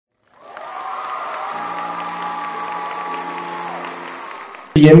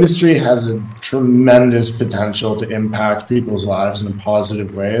the industry has a tremendous potential to impact people's lives in a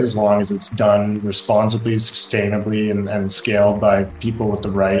positive way as long as it's done responsibly, sustainably, and scaled by people with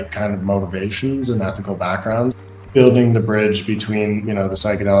the right kind of motivations and ethical backgrounds. Building the bridge between, the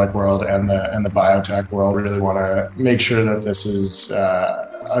psychedelic world and the biotech world, really want to make sure that this is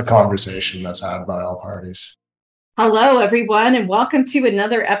a conversation that's had by all parties. Hello, everyone, and welcome to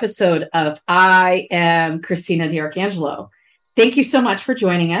another episode of I Am Christina D'Arcangelo. Thank you so much for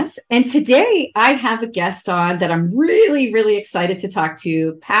joining us. And today I have a guest on that I'm really, really excited to talk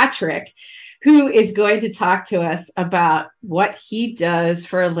to, Patrick, who is going to talk to us about what he does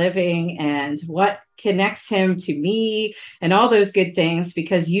for a living and what connects him to me and all those good things.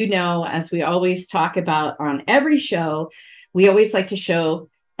 Because, as we always talk about on every show, we always like to show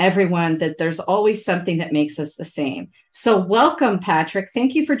everyone that there's always something that makes us the same. So welcome, Patrick.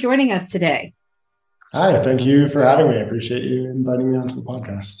 Thank you for joining us today. Hi, thank you for having me. I appreciate you inviting me onto the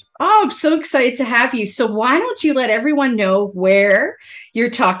podcast. Oh, I'm so excited to have you. So why don't you let everyone know where you're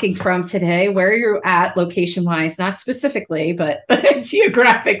talking from today, where you're at location-wise, not specifically, but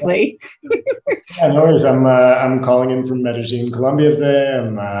geographically. Yeah, no worries. I'm calling in from Medellin, Colombia today.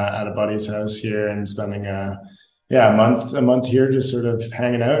 I'm at a buddy's house here and spending a month here just sort of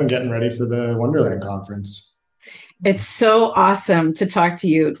hanging out and getting ready for the Wonderland conference. It's so awesome to talk to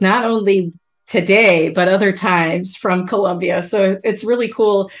you, not only today, but other times from Colombia. So it's really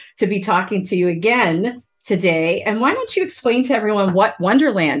cool to be talking to you again today. And why don't you explain to everyone what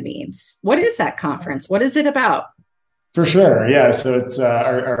Wonderland means? What is that conference? What is it about? For sure. Yeah. So it's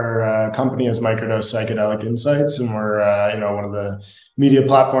our company is Microdose Psychedelic Insights, and we're one of the media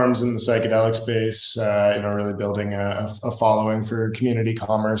platforms in the psychedelic space. Really building a following for community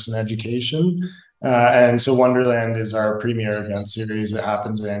commerce and education. And so Wonderland is our premier event series that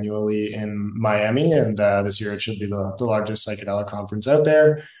happens annually in Miami, and this year it should be the largest psychedelic conference out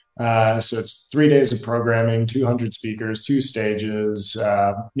there. So it's 3 days of programming, 200 speakers, 2 stages,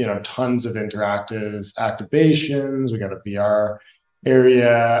 tons of interactive activations. We got a VR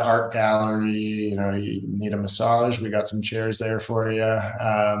area, art gallery, you need a massage, we got some chairs there for you.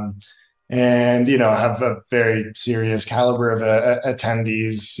 And have a very serious caliber of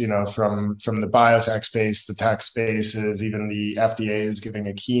attendees, from the biotech space, the tech spaces, even the FDA is giving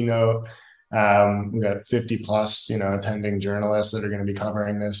a keynote. We got 50 plus, attending journalists that are going to be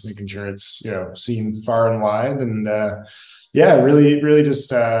covering this, making sure it's, seen far and wide. And really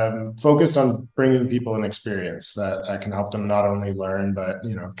just focused on bringing people an experience that can help them not only learn, but,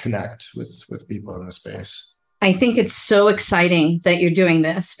 connect with people in the space. I think it's so exciting that you're doing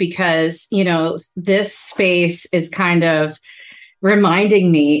this because, this space is kind of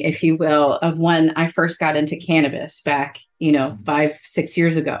reminding me, if you will, of when I first got into cannabis back, 5-6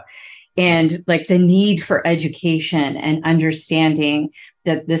 years ago. And like the need for education and understanding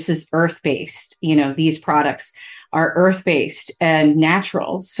that this is earth-based, these products are earth-based and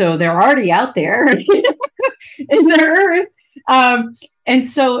natural. So they're already out there in the earth. And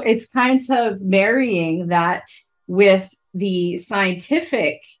so it's kind of marrying that with the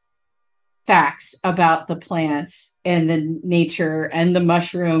scientific facts about the plants and the nature and the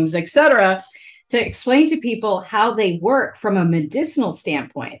mushrooms, etc., to explain to people how they work from a medicinal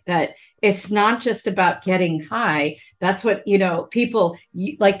standpoint, that it's not just about getting high. That's what, people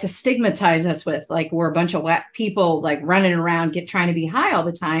like to stigmatize us with, like we're a bunch of people like running around trying to be high all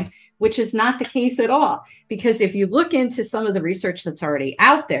the time, which is not the case at all. Because if you look into some of the research that's already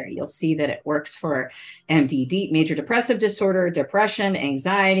out there, you'll see that it works for MDD, major depressive disorder, depression,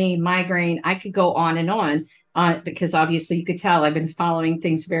 anxiety, migraine. I could go on and on. Because obviously you could tell I've been following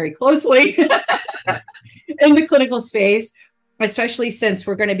things very closely in the clinical space, especially since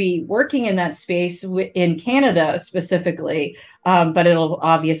we're going to be working in that space in Canada specifically, but it'll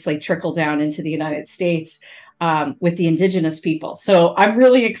obviously trickle down into the United States with the Indigenous people. So I'm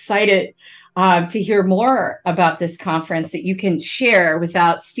really excited to hear more about this conference that you can share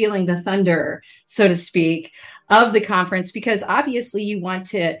without stealing the thunder, so to speak, of the conference, because obviously you want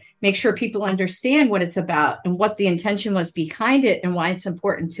to make sure people understand what it's about and what the intention was behind it and why it's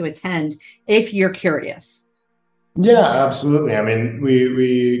important to attend if you're curious. Yeah, absolutely. I mean,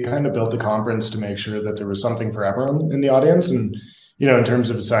 we kind of built the conference to make sure that there was something for everyone in the audience. And, in terms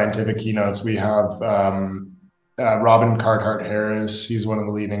of scientific keynotes, we have Robin Carhart-Harris. He's one of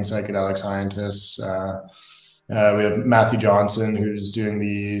the leading psychedelic scientists. We have Matthew Johnson, who's doing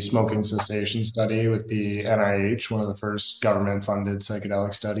the smoking cessation study with the NIH, one of the first government-funded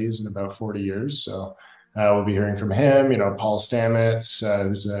psychedelic studies in about 40 years. So we'll be hearing from him. Paul Stamets,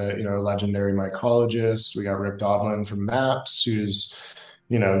 who's a legendary mycologist. We got Rick Doblin from MAPS, who's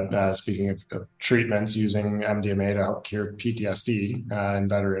speaking of treatments, using MDMA to help cure PTSD in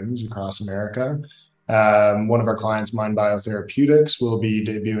veterans across America. One of our clients, Mind Biotherapeutics, will be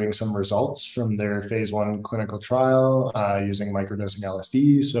debuting some results from their phase 1 clinical trial using microdosing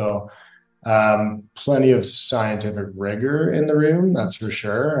LSD. So plenty of scientific rigor in the room, that's for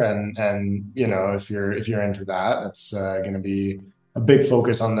sure. And if you're into that, it's going to be a big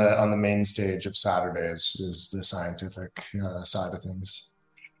focus on the main stage of Saturdays, is the scientific side of things.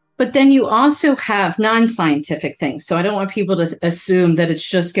 But then you also have non-scientific things. So I don't want people to assume that it's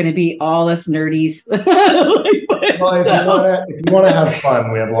just going to be all us nerdies. Well, if you want to have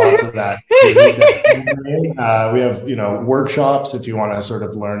fun, we have lots of that. We have, workshops if you want to sort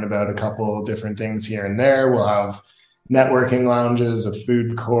of learn about a couple different things here and there. We'll have networking lounges, a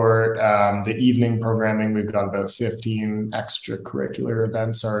food court, the evening programming. We've got about 15 extracurricular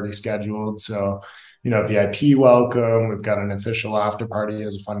events already scheduled. So, VIP welcome. We've got an official after party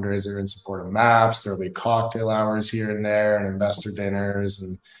as a fundraiser in support of MAPS. There'll be cocktail hours here and there, and investor dinners,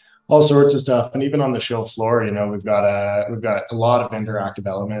 and all sorts of stuff. And even on the show floor, we've got a lot of interactive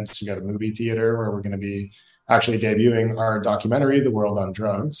elements. We've got a movie theater where we're going to be actually debuting our documentary, The World on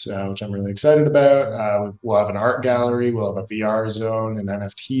Drugs, which I'm really excited about. We'll have an art gallery. We'll have a VR zone, an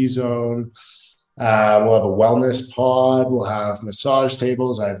NFT zone. We'll have a wellness pod. We'll have massage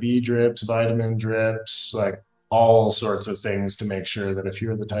tables, IV drips, vitamin drips, like all sorts of things to make sure that if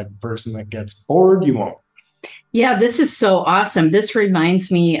you're the type of person that gets bored, you won't. Yeah, this is so awesome. This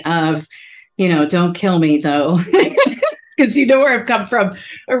reminds me of, don't kill me though, because you know where I've come from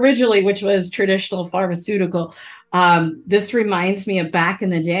originally, which was traditional pharmaceutical. This reminds me of back in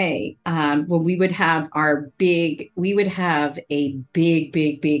the day when we would have a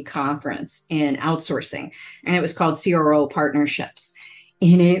big conference in outsourcing, and it was called CRO Partnerships.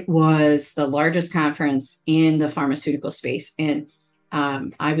 And it was the largest conference in the pharmaceutical space. And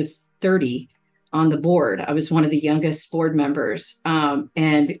I was 30 on the board. I was one of the youngest board members.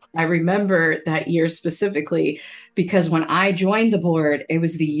 And I remember that year specifically because when I joined the board, it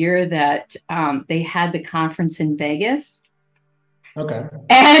was the year that they had the conference in Vegas. Okay.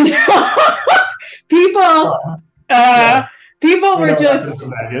 And people were just,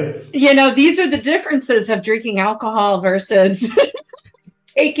 these are the differences of drinking alcohol versus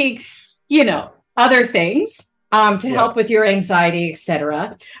taking, other things to help with your anxiety,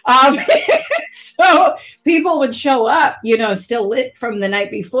 etc. So people would show up, still lit from the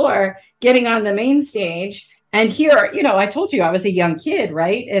night before, getting on the main stage. And here, I told you I was a young kid,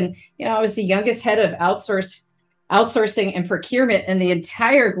 right? And, I was the youngest head of outsourcing and procurement in the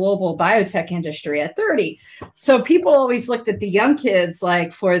entire global biotech industry at 30. So people always looked at the young kids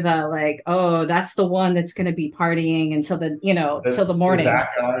oh, that's the one that's going to be partying until till the morning. That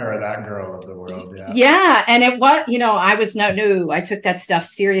guy or that girl of the world. Yeah. Yeah. And I was not new. I took that stuff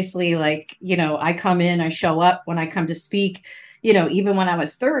seriously. I come in, I show up when I come to speak, even when I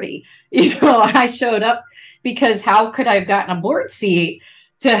was 30, I showed up because how could I have gotten a board seat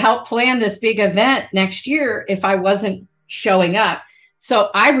to help plan this big event next year if I wasn't showing up? So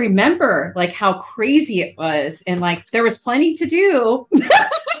I remember how crazy it was, and there was plenty to do.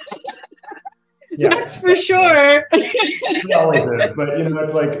 Yeah, that's for sure. It always is, but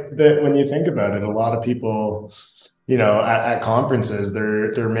it's like that when you think about it, a lot of people, at conferences,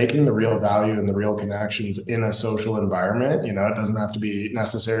 they're making the real value and the real connections in a social environment. It doesn't have to be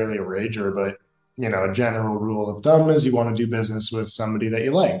necessarily a rager, but a general rule of thumb is you want to do business with somebody that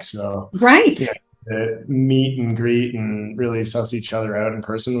you like. So right. Meet and greet and really suss each other out in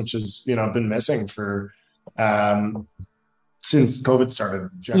person, which has, been missing for since COVID started.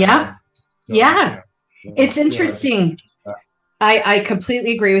 Generally. Yeah. So, yeah. It's interesting. I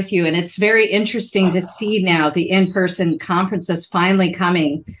completely agree with you. And it's very interesting to see now the in-person conferences finally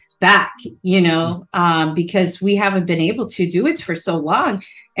coming back, because we haven't been able to do it for so long.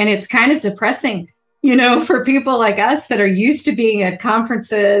 And it's kind of depressing, for people like us that are used to being at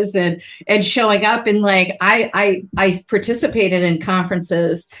conferences and showing up. And I participated in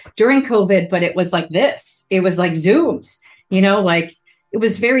conferences during COVID, but it was like this. It was like Zooms, it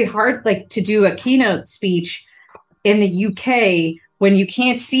was very hard, to do a keynote speech in the UK when you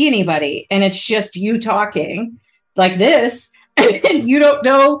can't see anybody and it's just you talking like this. And you don't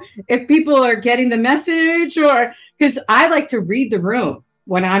know if people are getting the message, or because I like to read the room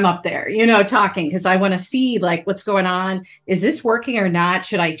when I'm up there, talking, because I want to see what's going on. Is this working or not?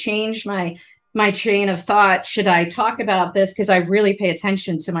 Should I change my train of thought? Should I talk about this? Because I really pay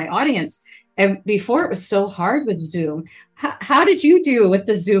attention to my audience. And before, it was so hard with Zoom. How did you do with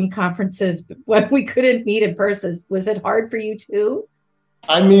the Zoom conferences when we couldn't meet in person? Was it hard for you too?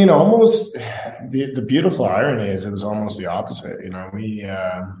 I mean, almost the beautiful irony is it was almost the opposite. We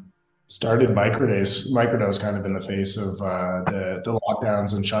started microdose kind of in the face of the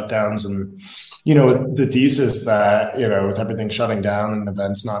lockdowns and shutdowns, and the thesis that with everything shutting down and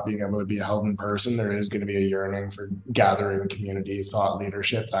events not being able to be held in person, there is going to be a yearning for gathering community, thought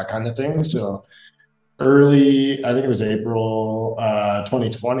leadership, that kind of thing. So early, I think it was April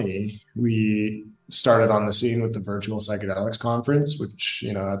 2020, we started on the scene with the virtual psychedelics conference, which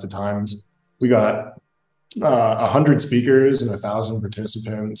at the time we got 100 speakers and 1,000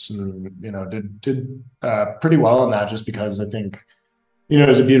 participants, and did pretty well on that, just because I think it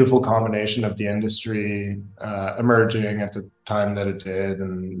was a beautiful combination of the industry emerging at the time that it did,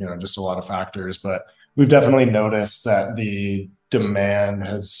 and just a lot of factors. But we've definitely noticed that the demand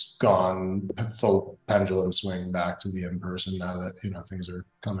has gone full pendulum swing back to the in-person now that things are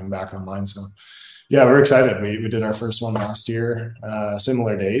coming back online. So yeah, we're excited. We did our first one last year,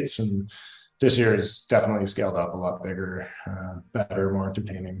 similar dates, and this year is definitely scaled up a lot bigger, better, more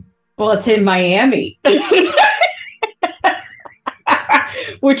entertaining. Well, it's in Miami.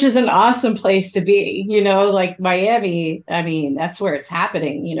 Which is an awesome place to be, like Miami. I mean, that's where it's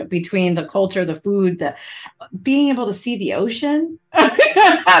happening, between the culture, the food, the being able to see the ocean.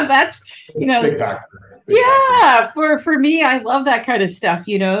 That's, big factor. Yeah. For me, I love that kind of stuff,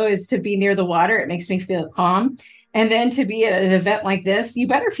 is to be near the water. It makes me feel calm. And then to be at an event like this, you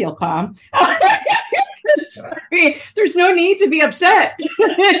better feel calm. I mean, there's no need to be upset.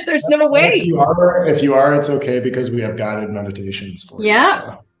 There's no way. If you are, it's okay, because we have guided meditations for you.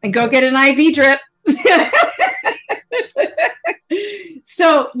 So. And go get an IV drip.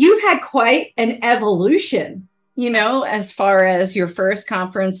 So you've had quite an evolution, as far as your first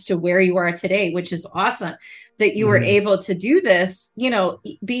conference to where you are today, which is awesome that you were able to do this,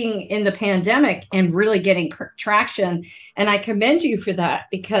 being in the pandemic and really getting traction. And I commend you for that,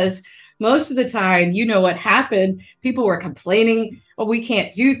 because most of the time, what happened, people were complaining, oh, we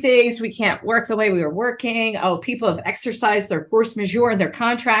can't do things, we can't work the way we were working. Oh, people have exercised their force majeure in their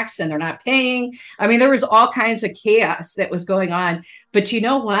contracts and they're not paying. I mean, there was all kinds of chaos that was going on. But you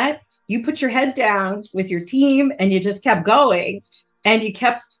know what? You put your head down with your team and you just kept going, and you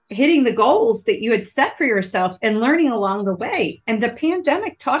kept hitting the goals that you had set for yourself and learning along the way. And the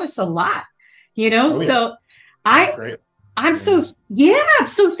pandemic taught us a lot, So I'm so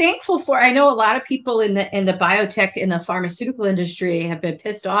thankful for. I know a lot of people in the biotech, in the pharmaceutical industry, have been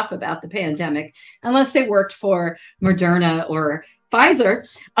pissed off about the pandemic, unless they worked for Moderna or Pfizer.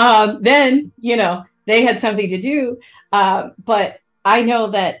 Then they had something to do. But I know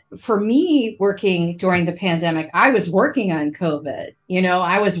that for me, working during the pandemic, I was working on COVID.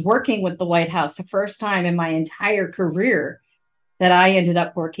 I was working with the White House, the first time in my entire career that I ended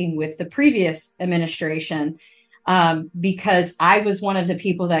up working with the previous administration. Because I was one of the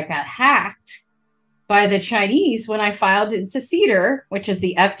people that got hacked by the Chinese when I filed into CDER, which is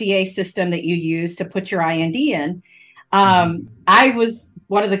the FDA system that you use to put your IND in. I was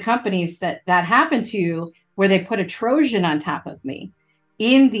one of the companies that happened to, where they put a Trojan on top of me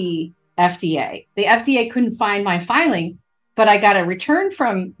in the FDA. The FDA couldn't find my filing, but I got a return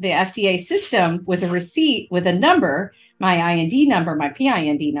from the FDA system with a receipt with a number, my IND number, my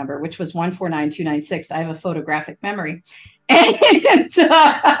PIND number, which was 149296. I have a photographic memory. And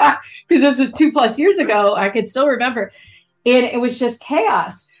because this was 2+ years ago, I could still remember. And it was just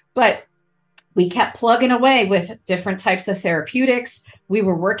chaos. But we kept plugging away with different types of therapeutics. We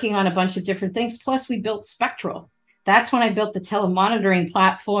were working on a bunch of different things. Plus, we built Spectral. That's when I built the telemonitoring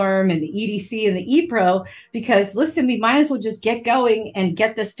platform and the EDC and the ePro, because listen, we might as well just get going and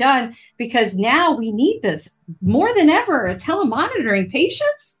get this done, because now we need this more than ever. Telemonitoring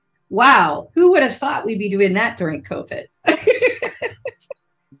patients. Wow. Who would have thought we'd be doing that during COVID?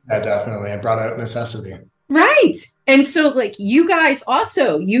 Yeah, definitely. It brought out necessity. Right. And so you guys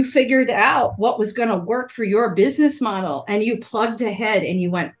also, you figured out what was going to work for your business model, and you plugged ahead and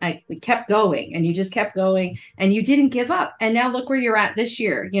you went, we kept going, and you just kept going, and you didn't give up. And now look where you're at this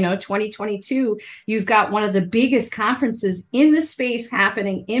year, 2022, you've got one of the biggest conferences in the space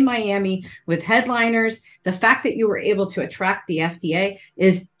happening in Miami with headliners. The fact that you were able to attract the FDA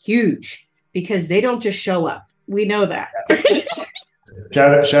is huge, because they don't just show up. We know that.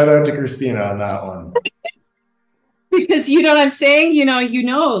 Shout out to Christina on that one. Because you know what I'm saying?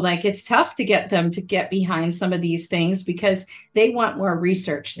 It's tough to get them to get behind some of these things, because they want more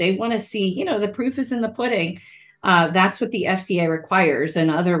research. They want to see, the proof is in the pudding. That's what the FDA requires, and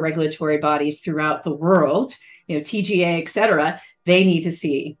other regulatory bodies throughout the world, TGA, et cetera. They need to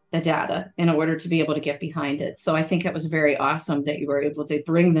see the data in order to be able to get behind it. So I think it was very awesome that you were able to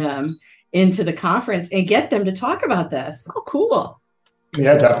bring them into the conference and get them to talk about this. Oh, cool.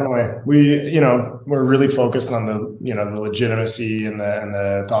 Yeah, definitely. We're really focused on the legitimacy and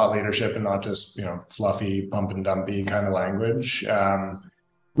the thought leadership, and not just, fluffy pump and dumpy kind of language.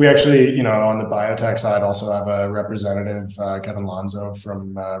 We actually, on the biotech side, also have a representative, Kevin Lonzo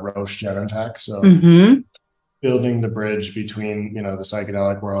from Roche Genentech. So Mm-hmm. building the bridge between, the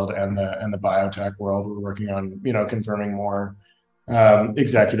psychedelic world and the biotech world. We're working on, confirming more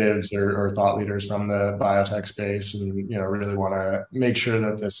executives or thought leaders from the biotech space, and really want to make sure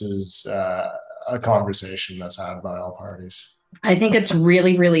that this is a conversation that's had by all parties. I think it's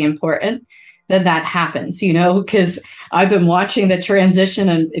really, really important that that happens, because I've been watching the transition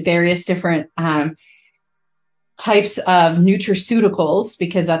in various different types of nutraceuticals,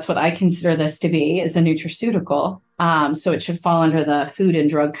 because that's what I consider this to be, is a nutraceutical. So it should fall under the Food and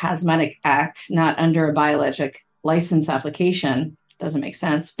Drug Cosmetic Act, not under a biologic license application. Doesn't make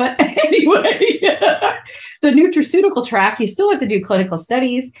sense. But anyway, the nutraceutical track, you still have to do clinical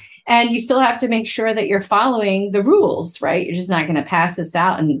studies, and you still have to make sure that you're following the rules, right? You're just not going to pass this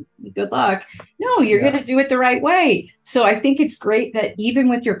out and good luck. No, you're going to do it the right way. So I think it's great that even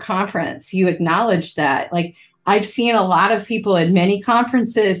with your conference, you acknowledge that. Like, I've seen a lot of people at many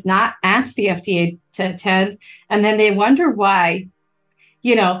conferences not ask the FDA to attend, and then they wonder why,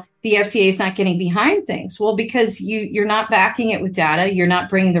 the FDA is not getting behind things. Well, because you're not backing it with data. You're not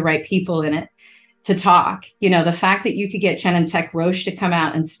bringing the right people in it to talk. The fact that you could get Genentech, Roche to come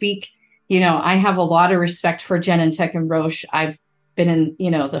out and speak, I have a lot of respect for Genentech and Roche. I've been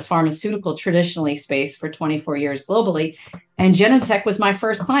in, the pharmaceutical traditionally space for 24 years globally. And Genentech was my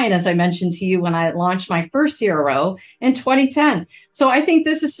first client, as I mentioned to you, when I launched my first CRO in 2010. So I think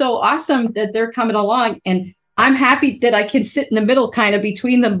this is so awesome that they're coming along, and I'm happy that I can sit in the middle kind of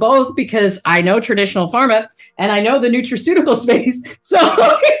between them both, because I know traditional pharma and I know the nutraceutical space. So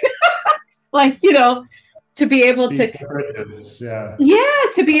to be able to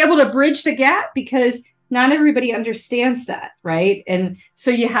be able to bridge the gap, because not everybody understands that, right? And so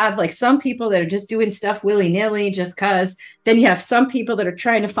you have like some people that are just doing stuff willy-nilly just because. Then you have some people that are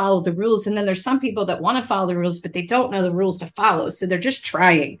trying to follow the rules, and then there's some people that want to follow the rules, but they don't know the rules to follow. So they're just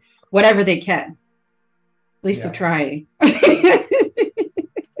trying whatever they can. At least they're trying.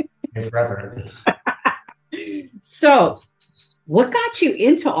 So what got you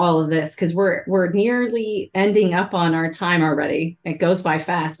into all of this? Because we're nearly ending up on our time already. It goes by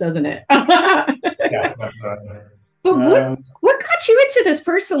fast, doesn't it? Yeah, but what got you into this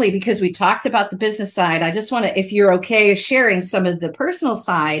personally? Because we talked about the business side. I just want to, if you're okay sharing some of the personal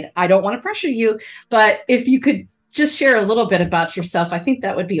side, I don't want to pressure you, but if you could just share a little bit about yourself, I think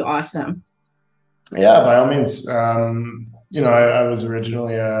that would be awesome. Yeah, by all means. I was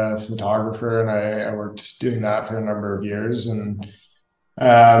originally a photographer, and I worked doing that for a number of years. And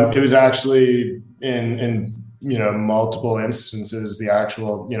it was actually in multiple instances, the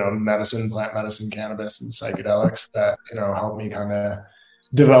actual, plant medicine, cannabis, and psychedelics that, helped me kind of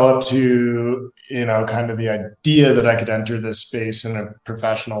develop to, kind of the idea that I could enter this space in a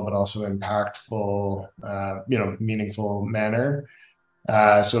professional, but also impactful, meaningful manner.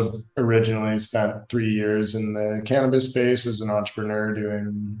 So originally spent 3 years in the cannabis space as an entrepreneur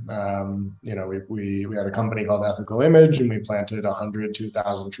doing, we had a company called Ethical Image, and we planted 100 to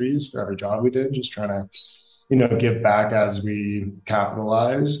 1,000 trees for every job we did, just trying to, give back as we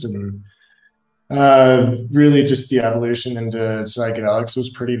capitalized. And really just the evolution into psychedelics was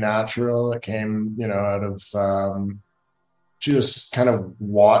pretty natural. It came, out of just kind of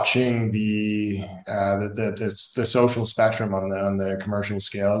watching the social spectrum on the commercial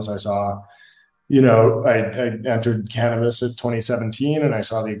scales. I saw, I entered cannabis at 2017, and I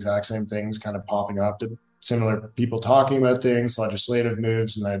saw the exact same things kind of popping up, similar people talking about things, legislative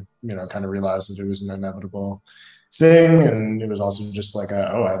moves, and I, kind of realized that it was an inevitable thing. And it was also just like,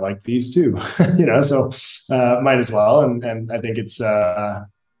 I like these too, so might as well. And I think it's,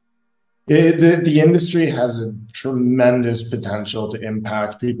 the industry has a tremendous potential to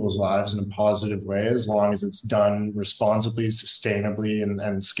impact people's lives in a positive way, as long as it's done responsibly, sustainably,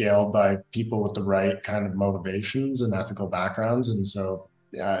 and scaled by people with the right kind of motivations and ethical backgrounds. And so,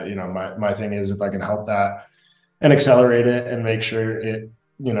 my thing is, if I can help that and accelerate it and make sure it,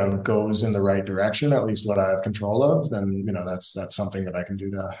 goes in the right direction, at least what I have control of, then, that's something that I can do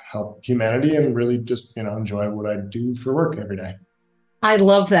to help humanity and really just, enjoy what I do for work every day. I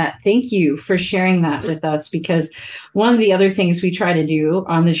love that. Thank you for sharing that with us, because one of the other things we try to do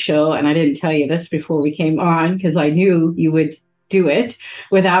on the show, and I didn't tell you this before we came on because I knew you would do it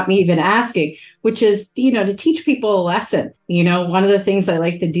without me even asking, which is, to teach people a lesson. One of the things I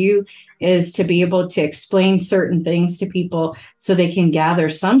like to do is to be able to explain certain things to people so they can gather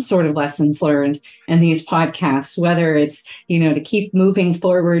some sort of lessons learned in these podcasts, whether it's, to keep moving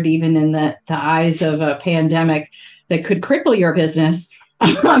forward, even in the eyes of a pandemic that could cripple your business,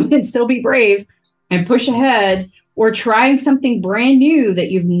 and still be brave and push ahead, or trying something brand new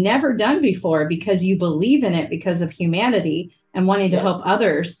that you've never done before because you believe in it because of humanity and wanting to help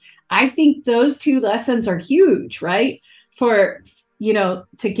others. I think those two lessons are huge, right? For,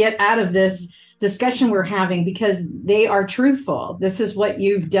 to get out of this discussion we're having, because they are truthful. This is what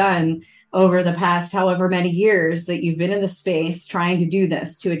you've done over the past however many years that you've been in the space trying to do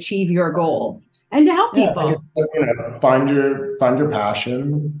this to achieve your goal and to help people. Find your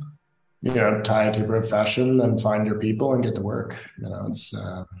passion, tie it to your profession, and find your people and get to work.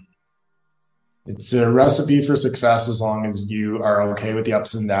 It's a recipe for success as long as you are okay with the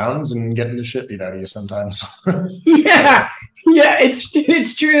ups and downs and getting the shit beat out of you sometimes. Yeah,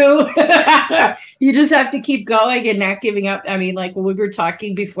 it's true. You just have to keep going and not giving up. I mean, like when we were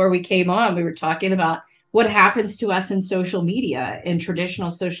talking before we came on, we were talking about what happens to us in social media, in traditional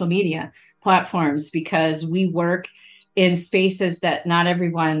social media platforms, because we work in spaces that not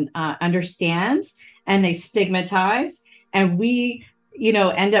everyone understands, and they stigmatize, and we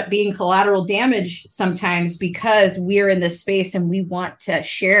end up being collateral damage sometimes because we're in this space and we want to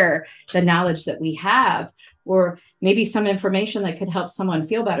share the knowledge that we have, or maybe some information that could help someone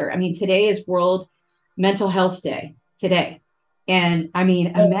feel better. I mean, today is World Mental Health Day today. And I mean,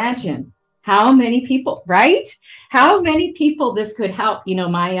 imagine how many people, right? How many people this could help.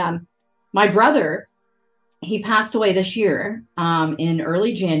 My brother, he passed away this year in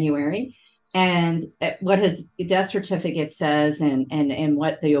early January. And what his death certificate says and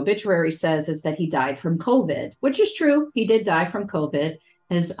what the obituary says is that he died from COVID, which is true. He did die from COVID.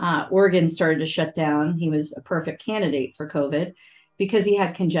 His organs started to shut down. He was a perfect candidate for COVID because he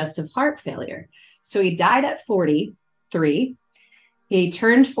had congestive heart failure. So he died at 43. He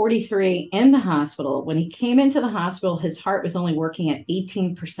turned 43 in the hospital. When he came into the hospital, his heart was only working at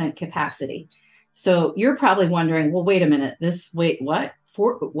 18% capacity. So you're probably wondering, well, wait a minute, what?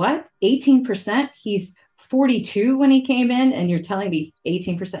 18%? He's 42 when he came in, and you're telling me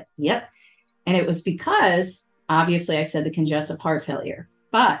 18%? Yep. And it was because, obviously, I said the congestive heart failure.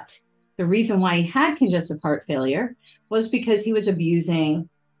 But the reason why he had congestive heart failure was because he was abusing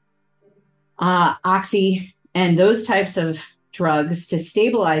oxy and those types of drugs to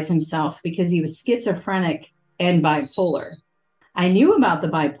stabilize himself because he was schizophrenic and bipolar. I knew about the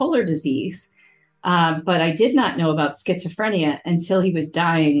bipolar disease, but I did not know about schizophrenia until he was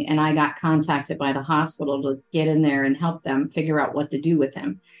dying, and I got contacted by the hospital to get in there and help them figure out what to do with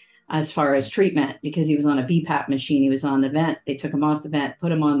him as far as treatment, because he was on a BPAP machine. He was on the vent. They took him off the vent,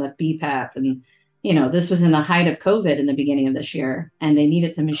 put him on the BPAP. And, this was in the height of COVID in the beginning of this year, and they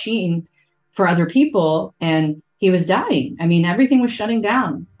needed the machine for other people, and he was dying. I mean, everything was shutting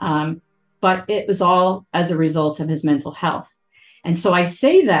down, but it was all as a result of his mental health. And so I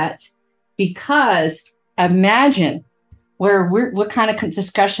say that because imagine what kind of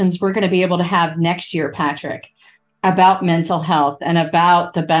discussions we're going to be able to have next year, Patrick, about mental health and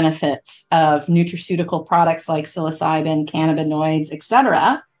about the benefits of nutraceutical products like psilocybin, cannabinoids,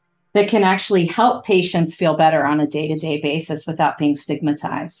 etc., that can actually help patients feel better on a day-to-day basis without being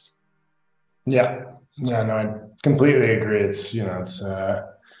stigmatized. Yeah, no, I completely agree. It's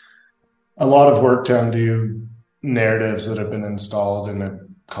a lot of work to undo narratives that have been installed in a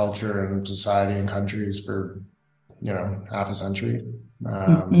culture and society and countries for half a century,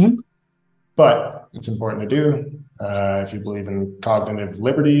 but it's important to do. If you believe in cognitive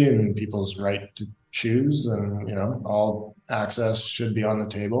liberty and people's right to choose, then all access should be on the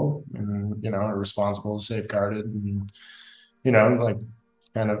table, and are responsible, safeguarded, and like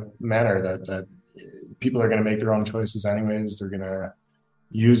kind of manner that people are going to make their own choices anyways. They're going to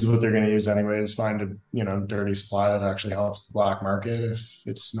use what they're going to use anyways, find a dirty supply that actually helps the black market if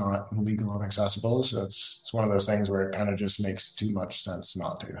it's not legal and accessible. So it's one of those things where it kind of just makes too much sense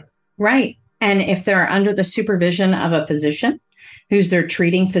not to. Right. And if they're under the supervision of a physician who's their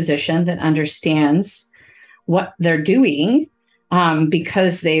treating physician that understands what they're doing,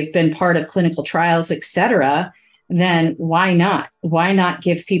 because they've been part of clinical trials, et cetera, then why not? Why not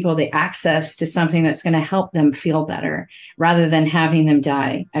give people the access to something that's going to help them feel better rather than having them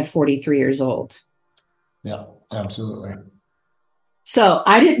die at 43 years old? Yeah, absolutely. So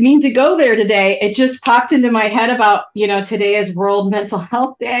I didn't mean to go there today. It just popped into my head about, today is World Mental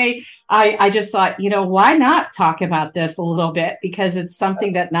Health Day. I just thought, why not talk about this a little bit? Because it's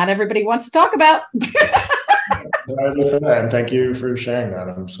something that not everybody wants to talk about. And thank you for sharing that.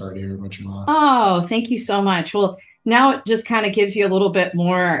 I'm sorry to hear about your loss. Oh, thank you so much. Well, now it just kind of gives you a little bit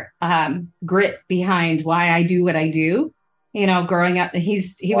more grit behind why I do what I do. You know, growing up, he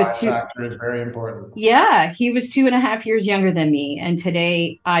was Why two. factor is very important. Yeah, he was 2.5 years younger than me. And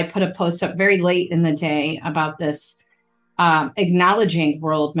today I put a post up very late in the day about this, acknowledging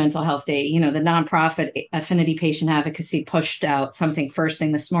World Mental Health Day. You know, the nonprofit Affinity Patient Advocacy pushed out something first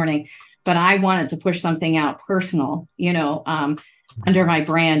thing this morning, but I wanted to push something out personal, under my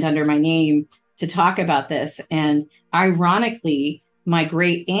brand, under my name, to talk about this. And ironically, my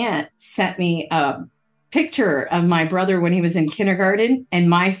great aunt sent me a picture of my brother when he was in kindergarten and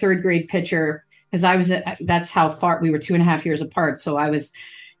my third grade picture, because that's how far we were, 2.5 years apart. So I was,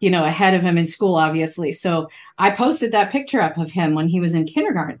 ahead of him in school, obviously. So I posted that picture up of him when he was in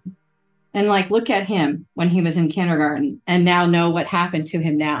kindergarten, and like, look at him when he was in kindergarten and now know what happened to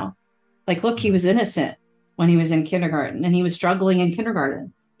him now. Like, look, he was innocent when he was in kindergarten and he was struggling in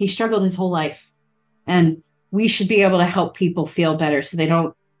kindergarten. He struggled his whole life. And we should be able to help people feel better so they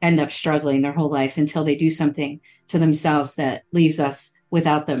don't end up struggling their whole life until they do something to themselves that leaves us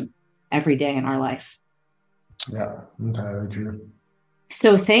without them every day in our life. Yeah, entirely true.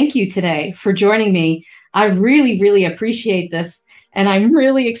 So thank you today for joining me. I really, really appreciate this. And I'm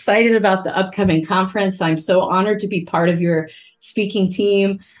really excited about the upcoming conference. I'm so honored to be part of your speaking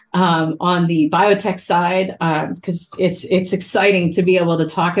team on the biotech side, because it's exciting to be able to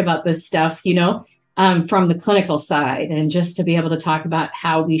talk about this stuff, from the clinical side, and just to be able to talk about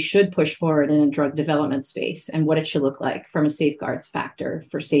how we should push forward in a drug development space and what it should look like from a safeguards factor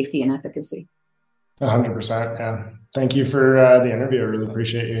for safety and efficacy. 100%. Yeah. Thank you for the interview. I really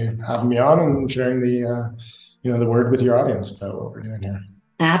appreciate you having me on and sharing the word with your audience about what we're doing here.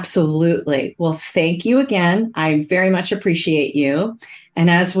 Absolutely. Well, thank you again. I very much appreciate you. And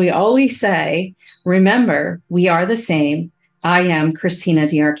as we always say, remember, we are the same. I am Christina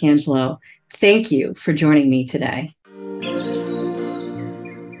DiArcangelo. Thank you for joining me today.